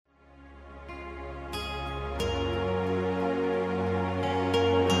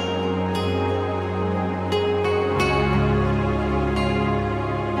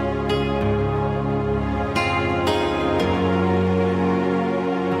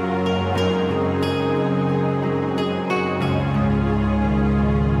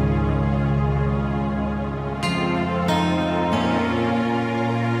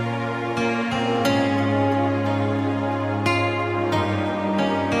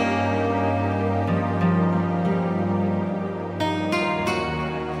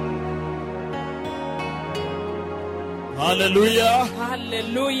Hallelujah.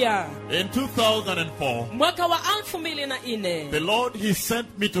 Hallelujah. In 2004, Mwaka wa 2004, the Lord, He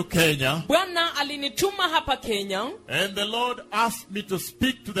sent me to Kenya, Bwana alinituma hapa Kenya, and the Lord asked me to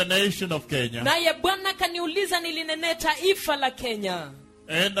speak to the nation of Kenya. naye Bwana kaniuliza nilinene taifa la Kenya.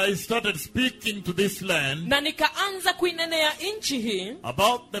 And I started speaking to this land Na nikaanza kuinenea nchi hii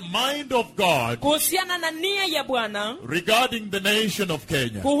about the mind of God kuhusiana na nia ya Bwana regarding the nation of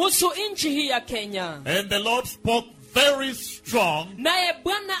Kenya. kuhusu nchi hii ya Kenya. And the Lord spoke very strong, Naye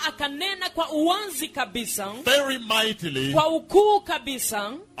Bwana akanena kwa uwazi kabisa, very mightily, kwa ukuu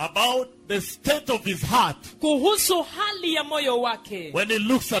kabisa, about the state of his heart kuhusu hali ya moyo wake when he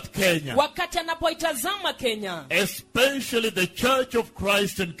looks at Kenya, wakati anapoitazama Kenya, especially the Church of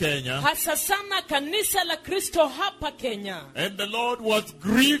Christ in Kenya. hasa sana kanisa la Kristo hapa Kenya. And the Lord was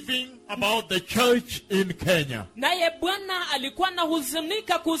grieving about the church in Kenya. Naye Bwana alikuwa na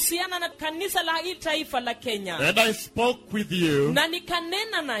huzunika kuhusiana na kanisa la hii taifa la Kenya. And I spoke with you, Na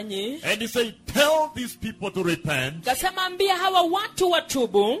nikanena nanyi, and he said, tell these people to repent, kasema ambia hawa watu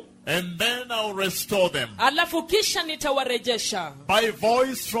watubu, and then I'll restore them. alafu kisha nitawarejesha. By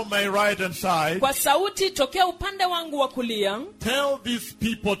voice from my right hand side, Kwa sauti tokea upande wangu wa kulia, tell these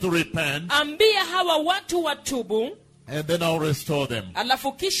people to repent, ambia hawa watu watubu, and then I'll restore them.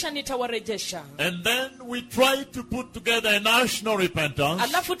 alafu kisha nitawarejesha. And then we tried to put together a national repentance,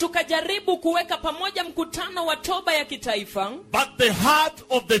 Alafu tukajaribu kuweka pamoja mkutano wa toba ya kitaifa, but the heart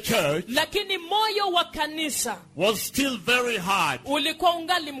of the church lakini moyo wa kanisa was still very hard, ulikuwa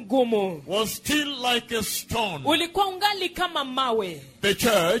ungali mgumu, was still like a stone. ulikuwa ungali kama mawe. The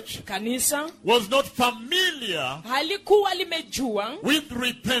church Kanisa was not familiar halikuwa limejua with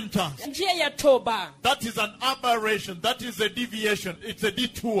repentance. njia ya toba. That is an aberration. That is a deviation. It's a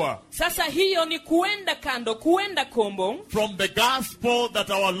detour Sasa hiyo ni kuenda kando, kuenda kombo, from the gospel that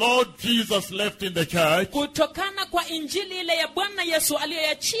our Lord Jesus left in the church. kutokana kwa injili ile ya Bwana Yesu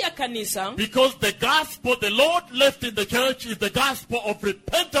aliyoyachia kanisa. Because the gospel the Lord left in the church is the gospel of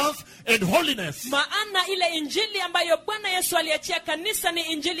repentance and holiness. Maana ile injili ambayo Bwana Yesu aliachia kanisa ni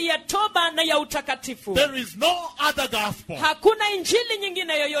injili ya toba na ya utakatifu. There is no other gospel. Hakuna injili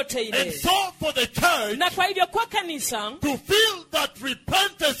nyingine yoyote And ile. so for the church Na kwa hivyo kwa kanisa to feel that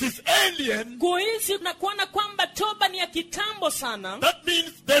repentance is alien, kuhisi na kuona kwamba toba ni ya kitambo sana, that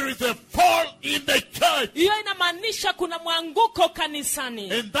means there is a fall in the church. hiyo inamaanisha kuna mwanguko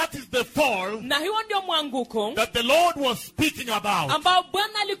kanisani. And that is the fall Na hiyo ndio mwanguko that the Lord was speaking about. ambao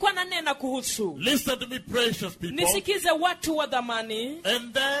Bwana alikuwa ananena kuhusu. Listen to me, precious people. Nisikize watu wa dhamani.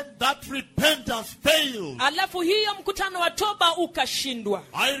 And then that repentance failed. Alafu hiyo mkutano wa toba ukashindwa.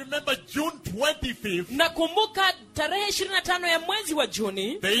 I remember June 25th, Nakumbuka tarehe 25 ya mwezi wa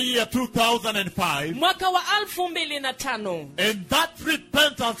Juni the year 2005, mwaka wa 2005. and that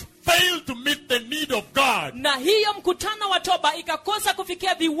repentance failed to meet the need of God. Na hiyo mkutano wa toba ikakosa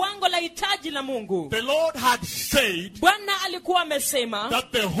kufikia viwango la hitaji la Mungu. The Lord had said Bwana alikuwa amesema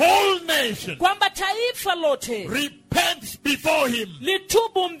that the whole nation kwamba taifa lote repents before Him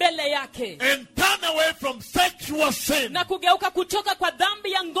litubu mbele yake and turn away from sexual sin, na kugeuka kutoka kwa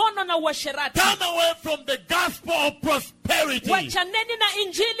dhambi ya ngono na uasherati. turn away from the gospel of prosperity, Wachaneni na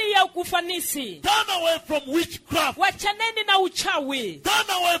injili ya ukufanisi. turn away from witchcraft, Wachaneni na uchawi. turn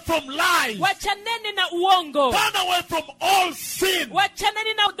away from lies, Wachaneni na uongo. turn away from all sin.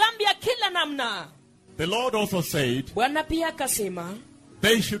 Wachaneni na dhambi ya kila namna. The Lord also said Bwana pia akasema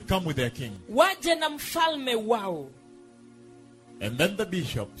they should come with their king. waje na mfalme wao. And then the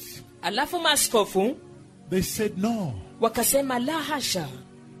bishops, Alafu maaskofu they said no. wakasema la hasha.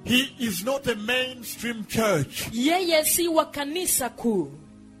 He is not a mainstream church. Yeye si wa kanisa kuu.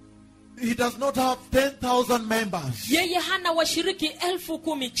 He does not have 10,000 members. Yeye hana washiriki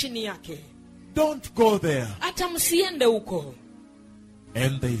 10,000 chini yake. Don't go there. Hata msiende huko.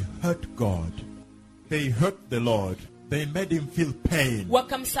 And they hurt God. They hurt the Lord. They made him feel pain.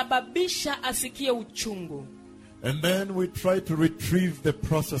 Wakamsababisha asikie uchungu. And then we try to retrieve the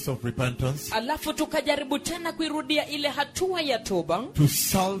process of repentance, Alafu tukajaribu tena kuirudia ile hatua ya toba, to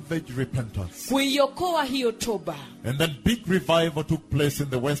salvage repentance. kuiokoa hiyo toba. And then big revival took place in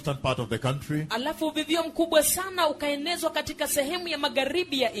the western part of the country. Alafu vivyo mkubwa sana ukaenezwa katika sehemu ya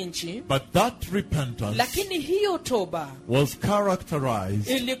magharibi ya nchi. But that repentance Lakini hiyo toba was characterized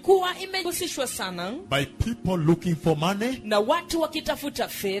ilikuwa imehusishwa sana by people looking for money. na watu wakitafuta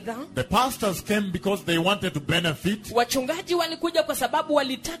fedha. The pastors came because they wanted to benefit. Wachungaji walikuja kwa sababu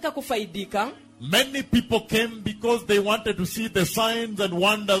walitaka kufaidika. Many people came because they wanted to see the signs and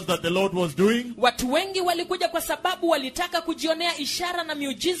wonders that the Lord was doing. Watu wengi walikuja kwa sababu walitaka kujionea ishara na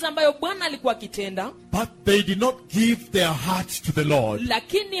miujiza ambayo Bwana alikuwa akitenda. But they did not give their hearts to the Lord.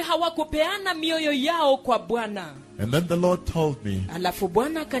 Lakini hawakupeana mioyo yao kwa Bwana. And then the Lord told me, Alafu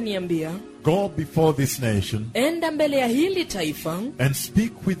Bwana akaniambia, go before this nation enda mbele ya hili taifa and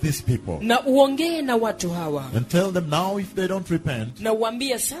speak with these people. na uongee na watu hawa. And tell them now if they don't repent, Na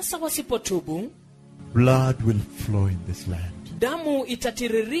uambie sasa wasipotubu, blood will flow in this land. damu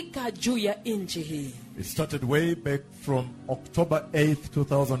itatiririka juu ya nchi hii. It started way back from October 8th,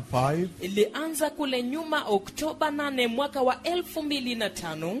 2005 Ilianza kule nyuma Oktoba 8 mwaka wa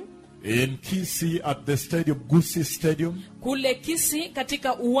 2005 in Kisii at the stadium, Gusii Stadium. kule Kisii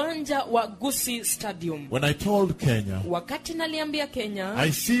katika uwanja wa Gusii Stadium. When I told Kenya, Wakati naliambia Kenya,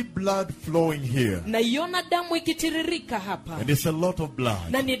 I see blood flowing here. naiona damu ikitiririka hapa. And it's a lot of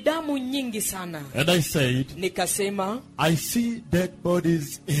blood. Na ni damu nyingi sana. And I said, Nikasema, I see dead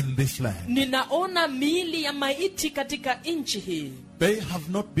bodies in this land. ninaona miili ya maiti katika nchi hii. They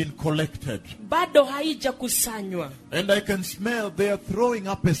have not been collected. Bado haijakusanywa. And I can smell they are throwing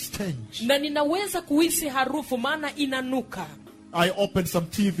up a stench. Na ninaweza kuhisi harufu maana inanuka. I opened some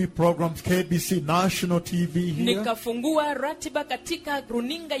TV programs, KBC, National TV here. Nikafungua ratiba katika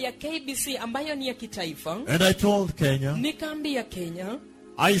runinga ya KBC ambayo ni ya kitaifa. And I told Kenya, Nikaambia Kenya,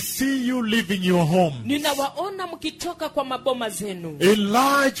 I see you leaving your homes ninawaona mkitoka kwa maboma zenu. in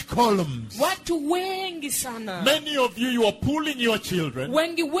large columns. Watu wengi sana. Many of you are pulling your children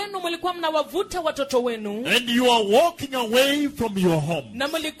Wengi wenu mlikuwa mnawavuta watoto wenu. and you are walking away from your home. Na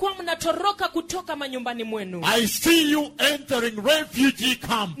mlikuwa mnatoroka kutoka manyumbani mwenu. I see you entering refugee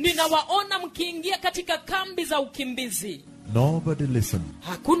camps. Ninawaona mkiingia katika kambi za ukimbizi. Nobody listened.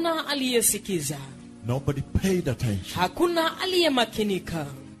 Hakuna aliyesikiza. Nobody paid attention Hakuna aliyemakinika.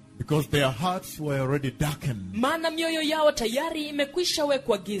 because their hearts were already darkened. Maana mioyo yao tayari imekwisha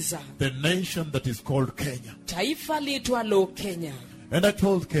wekwa giza. The nation that is called Kenya. Taifa liitwalo Kenya. And I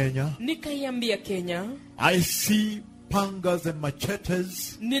told Kenya, Nikaiambia Kenya, I see pangas and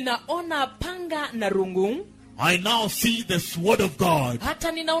machetes. ninaona panga na rungu. I now see the sword of God.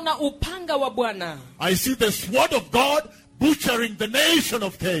 Hata ninaona upanga wa Bwana. I see the sword of God butchering the nation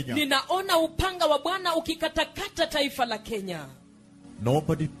of Kenya. Ninaona upanga wa Bwana ukikatakata taifa la Kenya.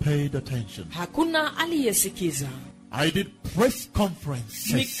 Nobody paid attention. Hakuna aliyesikiza. I did press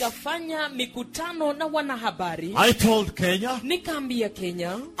conferences. Nikafanya mikutano na wanahabari. I told Kenya, Nikaambia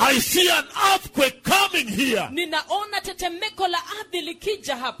Kenya, I see an earthquake coming here. ninaona tetemeko la ardhi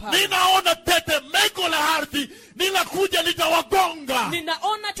likija hapa. Ninaona tetemeko la ardhi linakuja litawagonga.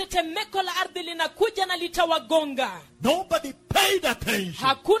 Ninaona tetemeko la ardhi linakuja na litawagonga. Nobody paid attention.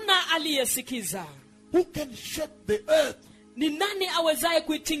 Hakuna aliyesikiza. Who can shake the earth? Ni nani awezaye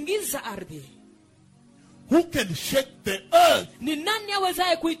kuitingiza ardhi? Who can shake the earth? Ni nani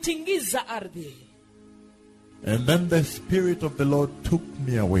awezaye kuitingiza ardhi? And then the Spirit of the Lord took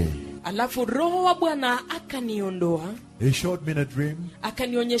me away. Alafu Roho wa Bwana akaniondoa. He showed me in a dream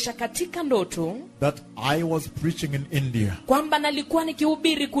Akanionyesha katika ndoto that I was preaching in India. kwamba nalikuwa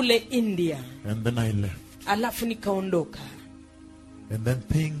nikihubiri kule India. And then I left. Alafu nikaondoka. And then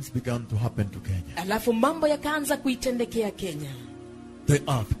things began to happen to Kenya. Alafu mambo yakaanza kuitendekea Kenya. The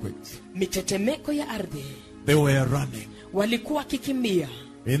earthquakes. Mitetemeko ya ardhi. They were running. Walikuwa kikimbia.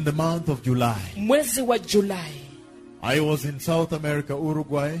 In the month of July, Mwezi wa Julai. I was in South America,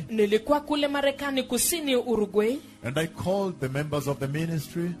 Uruguay, Nilikuwa kule Marekani kusini Uruguay. and I called the members of the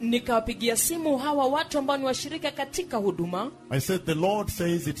ministry. Nikawapigia simu hawa watu ambao ni washirika katika huduma. I said, the Lord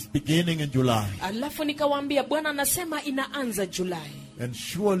says it's beginning in July. Alafu nikawaambia Bwana anasema inaanza Julai. And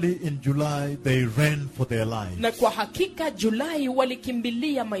surely in July, they ran for their lives. Na kwa hakika Julai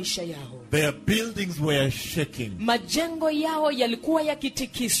walikimbilia maisha yao. Their buildings were shaking. Majengo yao yalikuwa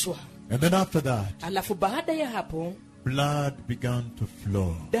yakitikiswa. And then after that, Alafu baada ya hapo, blood began to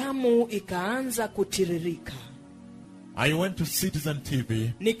flow. damu ikaanza kutiririka. I went to Citizen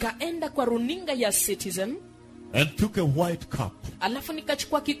TV Nikaenda kwa runinga ya Citizen. and took a white cup. Alafu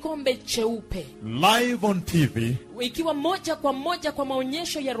nikachukua kikombe cheupe. Live on TV. Ikiwa moja kwa moja kwa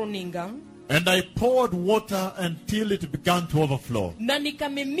maonyesho ya runinga. And I poured water until it began to overflow. Na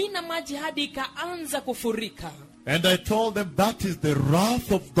nikamimina maji hadi ikaanza kufurika. And I told them that is the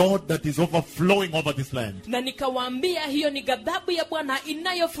wrath of God that is overflowing over this land. Na nikawaambia hiyo ni ghadhabu ya Bwana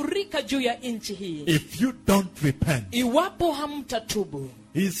inayofurika juu ya nchi hii. If you don't repent, Iwapo hamtatubu,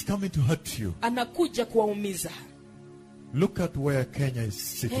 He is coming to hurt you. anakuja kuwaumiza. Look at where Kenya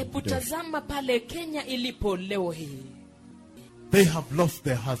is sitting Hebu today. tazama pale Kenya ilipo leo hii. They have lost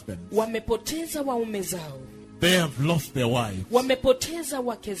their husbands. Wamepoteza waume zao. They have lost their wives, Wamepoteza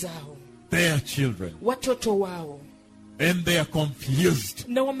wake zao. their children. Watoto wao. And they are confused.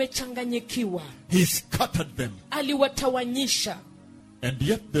 Na wamechanganyikiwa. He scattered them. Aliwatawanyisha. And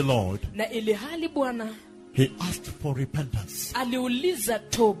yet the Lord, Na ili hali Bwana He asked for repentance. aliuliza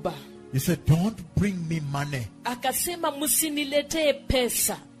toba. He said, don't bring me money. Akasema msiniletee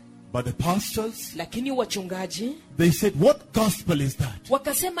pesa. But the pastors, Lakini wachungaji, they said, what gospel is that?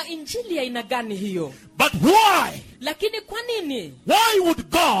 wakasema injili ya aina gani hiyo? But why? Lakini kwa nini? Why would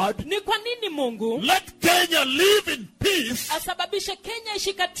God Ni kwa nini Mungu let Kenya live in peace asababishe Kenya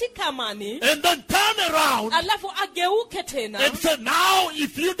ishi katika amani, and then turn around alafu ageuke tena and say, now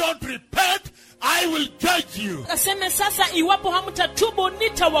if you don't repent, I will judge you? aseme sasa iwapo hamtatubu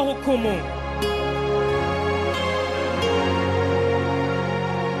nitawahukumu?